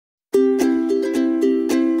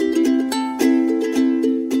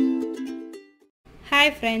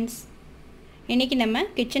Hi friends, இன்னைக்கு நம்ம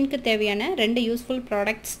கிச்சனுக்கு தேவையான ரெண்டு யூஸ்ஃபுல்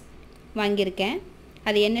ப்ராடக்ட்ஸ் வாங்கியிருக்கேன்.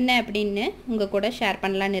 அது என்னென்ன அப்படின்னு உங்க கூட ஷேர்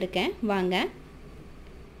பண்ணலாம்னு இருக்கேன். வாங்க.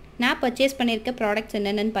 நான் பர்ச்சேஸ் பண்ணியிருக்க ப்ராடக்ட்ஸ்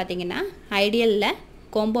என்னென்னு பார்த்தீங்கன்னா ஐடியல்ல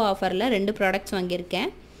காம்போ ஆஃபர்ல ரெண்டு ப்ராடக்ட்ஸ் வாங்கியிருக்கேன்.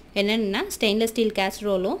 என்னென்னா ஸ்டெயின்லெஸ் ஸ்டீல்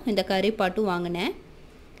கேஸ்ரோலும் இந்த கறி பாட்டும் வாங்கினேன்.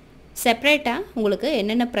 செப்பரேட்டாக உங்களுக்கு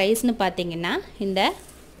என்னென்ன ப்ரைஸ்னு பார்த்தீங்கன்னா இந்த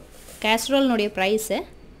கேஸ்ரோல்னுடைய ப்ரைஸு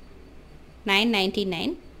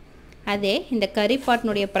 999. அதே இந்த கறி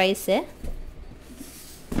பாட்னுடைய ப்ரைஸு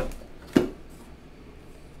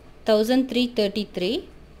 1333.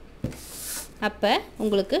 அப்போ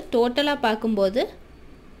உங்களுக்கு டோட்டலாக பார்க்கும்போது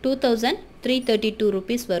 2332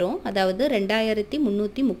 rupees வரும். அதாவது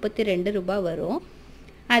 2332 ரூபாய் வரும்.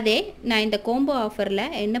 அதே நான் இந்த கோம்போ ஆஃபரில்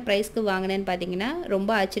என்ன ப்ரைஸ்க்கு வாங்கினேன்னு பார்த்தீங்கன்னா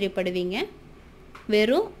ரொம்ப ஆச்சரியப்படுவீங்க.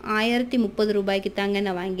 வெறும் 1030 ரூபாய்க்கு தாங்க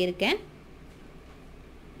நான் வாங்கியிருக்கேன்.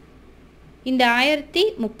 இந்த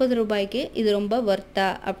 1030 ரூபாய்க்கு இது ரொம்ப வர்த்தா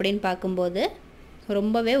அப்படின்னு பார்க்கும்போது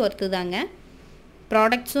ரொம்பவே வர்த்து தாங்க.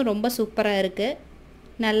 ப்ராடக்ட்ஸும் ரொம்ப சூப்பராக இருக்குது,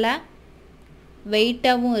 நல்லா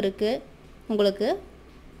வெயிட்டாகவும் இருக்குது. உங்களுக்கு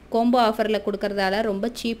கோம்போ ஆஃபரில் கொடுக்கறதால ரொம்ப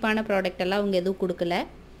சீப்பான ப்ராடக்ட் எல்லாம் அவங்க எதுவும் கொடுக்கல.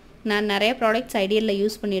 நான் நிறைய ப்ராடக்ட்ஸ் ஐடியலில்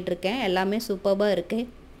யூஸ் பண்ணிகிட்ருக்கேன், எல்லாமே சூப்பராக இருக்குது.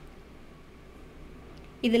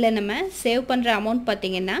 இதில் நம்ம சேவ் பண்ணுற அமௌண்ட்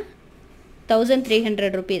பார்த்திங்கன்னா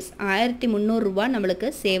 1300 rupees, 1300 ரூபா நம்மளுக்கு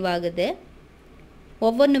சேவ் ஆகுது.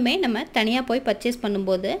 ஒவ்வொன்றுமே நம்ம தனியாக போய் பர்ச்சேஸ்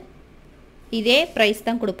பண்ணும்போது இதே ப்ரைஸ்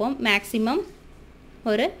தான் கொடுப்போம். மேக்ஸிமம்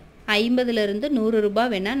ஒரு 50லேருந்து 100 ரூபா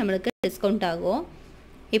வேணால் நம்மளுக்கு டிஸ்கவுண்ட் ஆகும்.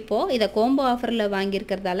 இப்போது இதை கோம்போ ஆஃபரில்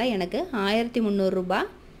வாங்கியிருக்கிறதால எனக்கு 1300 ரூபா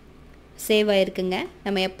சேவ் ஆகிருக்குங்க.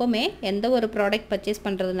 நம்ம எப்போவுமே எந்த ஒரு ப்ராடக்ட் பர்ச்சேஸ்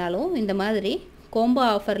பண்ணுறதுனாலும் இந்த மாதிரி கோம்போ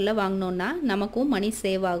ஆஃபரில் வாங்கினோன்னா நமக்கும் மணி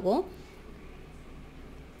சேவ் ஆகும்.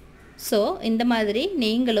 ஸோ இந்த மாதிரி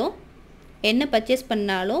நீங்களும் என்ன பர்ச்சேஸ்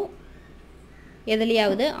பண்ணாலும்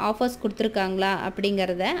எதுலையாவது ஆஃபர்ஸ் கொடுத்துருக்காங்களா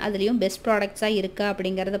அப்படிங்கிறத, அதுலேயும் பெஸ்ட் ப்ராடக்ட்ஸாக இருக்கா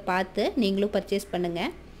அப்படிங்கிறத பார்த்து நீங்களும் பர்ச்சேஸ்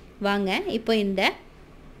பண்ணுங்கள். வாங்க இப்போ இந்த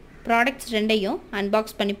ப்ராடக்ட்ஸ் ரெண்டையும்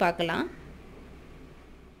அன்பாக்ஸ் பண்ணி பார்க்கலாம்.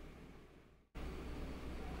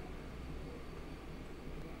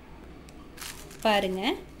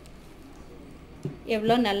 பாருங்கள்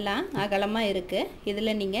எவ்வளோ நல்லா அகலமாக இருக்குது.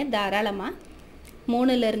 இதில் நீங்கள் தாராளமாக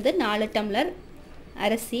 3லேருந்து 4 டம்ளர்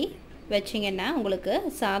அரிசி வச்சிங்கன்னா உங்களுக்கு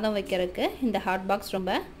சாதம் வைக்கிறதுக்கு இந்த ஹாட் பாக்ஸ்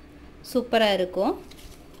ரொம்ப சூப்பராக இருக்கும்.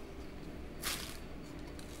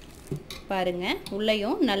 பாருங்கள்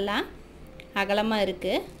உள்ளேயும் நல்லா அகலமாக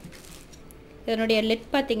இருக்குது. இதனுடைய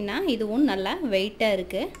லிட் பார்த்திங்கன்னா இதுவும் நல்லா வெயிட்டாக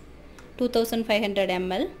இருக்குது. 2500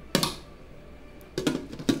 ml.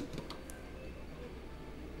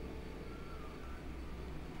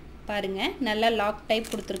 பாருங்கள் நல்லா லாக்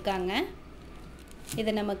டைப் கொடுத்துருக்காங்க.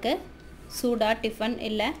 இது நமக்கு சூடாக டிஃபன்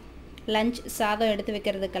இல்லை லஞ்ச் சாதம் எடுத்து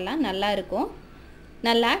வைக்கிறதுக்கெல்லாம் நல்லா இருக்கும்.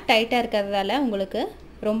 நல்லா டைட்டாக இருக்கிறதால உங்களுக்கு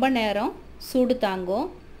ரொம்ப நேரம் சூடு தாங்கும்.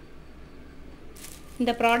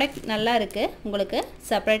 இந்த ப்ராடக்ட் நல்லா இருக்குது. உங்களுக்கு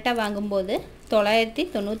செப்பரேட்டாக வாங்கும்போது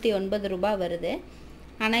 999 ரூபாய் வருது.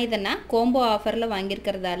 ஆனால் இதை நான் கோம்போ ஆஃபரில்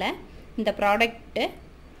வாங்கியிருக்கிறதால இந்த ப்ராடக்ட்டு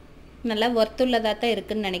நல்லா ஒர்த்துள்ளதாக தான்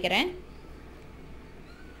இருக்குதுன்னு நினைக்கிறேன்.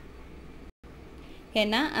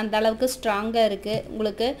 ஏன்னா அந்த அளவுக்கு ஸ்ட்ராங்காக இருக்குது.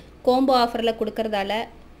 உங்களுக்கு கோம்போ ஆஃபரில் கொடுக்கறதால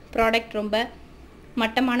ப்ராடக்ட் ரொம்ப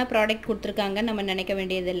மட்டமான ப்ராடக்ட் கொடுத்துருக்காங்க நம்ம நினைக்க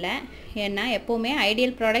வேண்டியதில்லை. ஏன்னா எப்போவுமே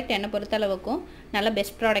ஐடியல் ப்ராடக்ட் என்னை பொறுத்தளவுக்கும் நல்ல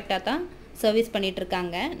பெஸ்ட் ப்ராடக்டாக தான் சர்வீஸ்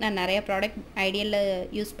பண்ணிகிட்ருக்காங்க. நான் நிறைய ப்ராடக்ட் ஐடியலில்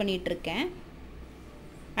யூஸ் பண்ணிகிட்ருக்கேன்.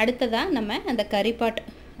 அடுத்ததாக நம்ம அந்த கறி பாட்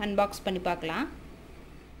அன்பாக்ஸ் பண்ணி பார்க்கலாம்.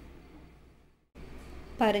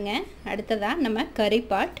 பாருங்கள் அடுத்ததாக நம்ம கறி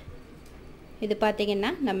பாட். இது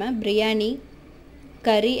பார்த்திங்கன்னா நம்ம பிரியாணி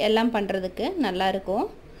கறி எல்லாம் பண்ணுறதுக்கு நல்லாயிருக்கும்.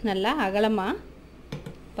 நல்லா அகலமாக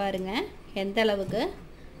பாருங்கள் எந்த அளவுக்கு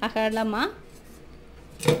அகலமாக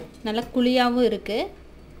நல்லா குழியாகவும் இருக்குது.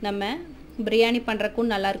 நம்ம பிரியாணி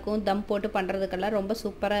பண்ணுறக்கும் நல்லாயிருக்கும், தம் போட்டு பண்ணுறதுக்கெல்லாம் ரொம்ப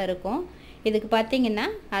சூப்பராக இருக்கும். இதுக்கு பார்த்திங்கன்னா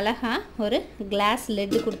அழகாக ஒரு கிளாஸ்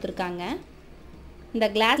லெட்டு கொடுத்துருக்காங்க. இந்த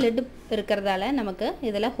கிளாஸ் லெட்டு இருக்கிறதால நமக்கு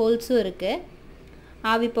இதில் ஹோல்ஸும் இருக்குது.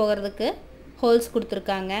 ஆவி போகிறதுக்கு ஹோல்ஸ்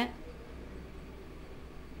கொடுத்துருக்காங்க.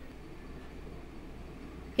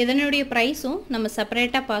 இதனுடைய ப்ரைஸும் நம்ம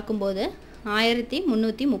செப்பரேட்டாக பார்க்கும்போது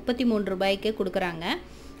 1333 ரூபாய்க்கு கொடுக்குறாங்க.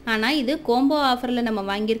 ஆனால் இது கோம்போ ஆஃபரில் நம்ம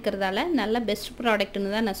வாங்கியிருக்கிறதால நல்ல பெஸ்ட்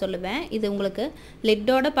ப்ராடக்ட்னு தான் நான் சொல்லுவேன். இது உங்களுக்கு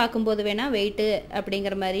லிட்டோடு பார்க்கும்போது வேணால் வெயிட்டு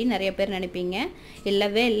அப்படிங்கிற மாதிரி நிறைய பேர் நினைப்பீங்க.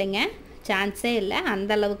 இல்லவே இல்லைங்க, சான்ஸே இல்லை.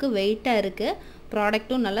 அந்தளவுக்கு வெயிட்டாக இருக்குது.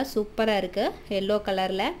 ப்ராடக்ட்டும் நல்லா சூப்பராக இருக்குது. எல்லோ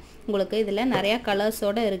கலரில் உங்களுக்கு இதில் நிறையா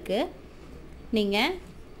கலர்ஸோடு இருக்குது. நீங்கள்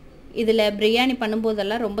இதில் பிரியாணி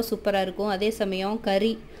பண்ணும்போதெல்லாம் ரொம்ப சூப்பராக இருக்கும். அதே சமயம்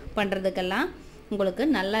கறி பண்ணுறதுக்கெல்லாம் உங்களுக்கு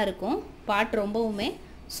நல்லா இருக்கும். பாட் ரொம்பவுமே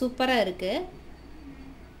சூப்பராக இருக்குது.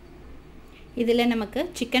 இதில் நமக்கு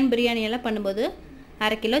சிக்கன் பிரியாணி எல்லாம் பண்ணும்போது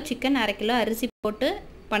 1/2 கிலோ சிக்கன் 1/2 கிலோ அரிசி போட்டு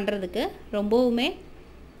பண்ணுறதுக்கு ரொம்பவுமே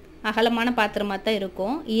அகலமான பாத்திரமாக தான்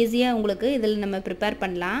இருக்கும். ஈஸியாக உங்களுக்கு இதில் நம்ம ப்ரிப்பேர்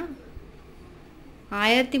பண்ணலாம்.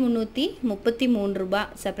 1333 ரூபா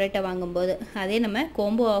செப்பரேட்டாக வாங்கும்போது, அதே நம்ம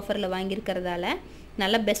கோம்போ ஆஃபரில் வாங்கியிருக்கிறதால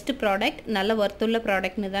நல்ல பெஸ்ட் ப்ராடக்ட், நல்ல ஒர்த்துள்ள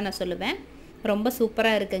ப்ராடக்ட்னு தான் நான் சொல்லுவேன். ரொம்ப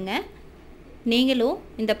சூப்பராக இருக்குங்க. நீங்களும்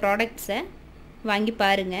இந்த ப்ராடக்ட்ஸை வாங்கி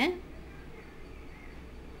பாருங்கள்.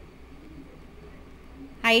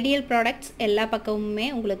 ஐடியல் ப்ராடக்ட்ஸ் எல்லா பக்கமுமே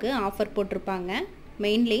உங்களுக்கு ஆஃபர் போட்டிருப்பாங்க.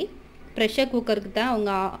 மெயின்லி ப்ரெஷர் குக்கருக்கு தான்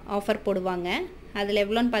அவங்க ஆஃபர் போடுவாங்க. அதில்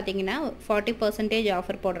எவ்வளோன்னு பார்த்தீங்கன்னா 40%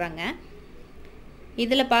 ஆஃபர் போடுறாங்க.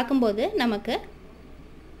 இதில் பார்க்கும்போது நமக்கு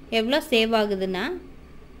எவ்வளோ சேவ் ஆகுதுன்னா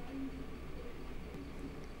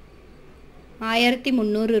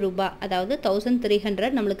 1300 ரூபா, அதாவது 1300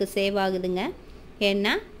 நம்மளுக்கு சேவ் ஆகுதுங்க.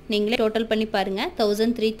 ஏன்னா நீங்களே டோட்டல் பண்ணி பாருங்கள்.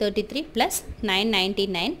 1333 +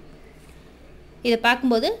 999. இதை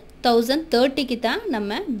பார்க்கும்போது 1030க்கு தான்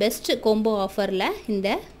நம்ம பெஸ்ட் கோம்போ ஆஃபரில் இந்த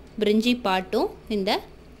பிரிஞ்சி பாட்டும் இந்த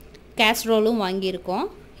கேஸ்ரோலும் வாங்கியிருக்கோம்.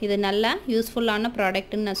 இது நல்லா யூஸ்ஃபுல்லான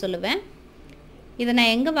ப்ராடக்ட்டுன்னு நான் சொல்லுவேன். இதை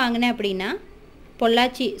நான் எங்கே வாங்கினேன் அப்படின்னா,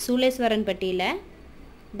 பொள்ளாச்சி சூலேஸ்வரன்பட்டியில்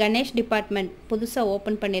கணேஷ் டிபார்ட்மெண்ட் புதுசாக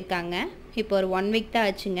ஓப்பன் பண்ணியிருக்காங்க. இப்போ ஒரு 1 வீக் தான்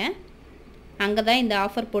ஆச்சுங்க. அங்கே தான் இந்த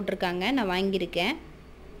ஆஃபர் போட்டிருக்காங்க. நான் வாங்கியிருக்கேன்.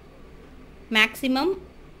 மேக்ஸிமம்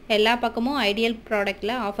எல்லா பக்கமும் ஐடியல்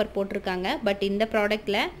ப்ராடக்டில் ஆஃபர் போட்டிருக்காங்க. பட் இந்த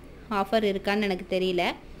ப்ராடக்டில் ஆஃபர் இருக்கான்னு எனக்கு தெரியல.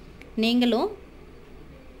 நீங்களும்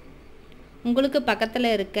உங்களுக்கு பக்கத்தில்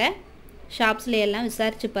இருக்க ஷாப்ஸில் எல்லாம்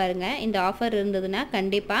விசாரித்து பாருங்கள். இந்த ஆஃபர் இருந்ததுன்னா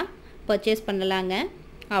கண்டிப்பாக பர்ச்சேஸ் பண்ணலாங்க.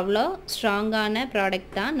 அவ்வளோ ஸ்ட்ராங்கான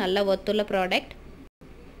ப்ராடக்ட் தான், நல்ல ஒத்துள்ள ப்ராடக்ட்.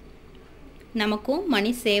 நமக்கும்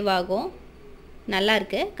மணி சேவ் ஆகும்.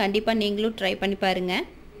 நல்லாயிருக்கு. கண்டிப்பாக நீங்களும் ட்ரை பண்ணி பாருங்கள்.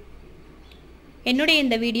 என்னுடைய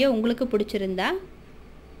இந்த வீடியோ உங்களுக்கு பிடிச்சிருந்தா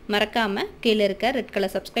மறக்காமல் கீழே இருக்க red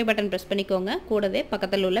colour subscribe button press பண்ணிக்கோங்க. கூடவே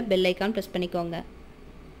பக்கத்தில் உள்ள பெல் ஐக்கான் ப்ரெஸ் பண்ணிக்கோங்க.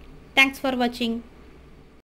 தேங்க்ஸ் ஃபார் வாட்சிங்.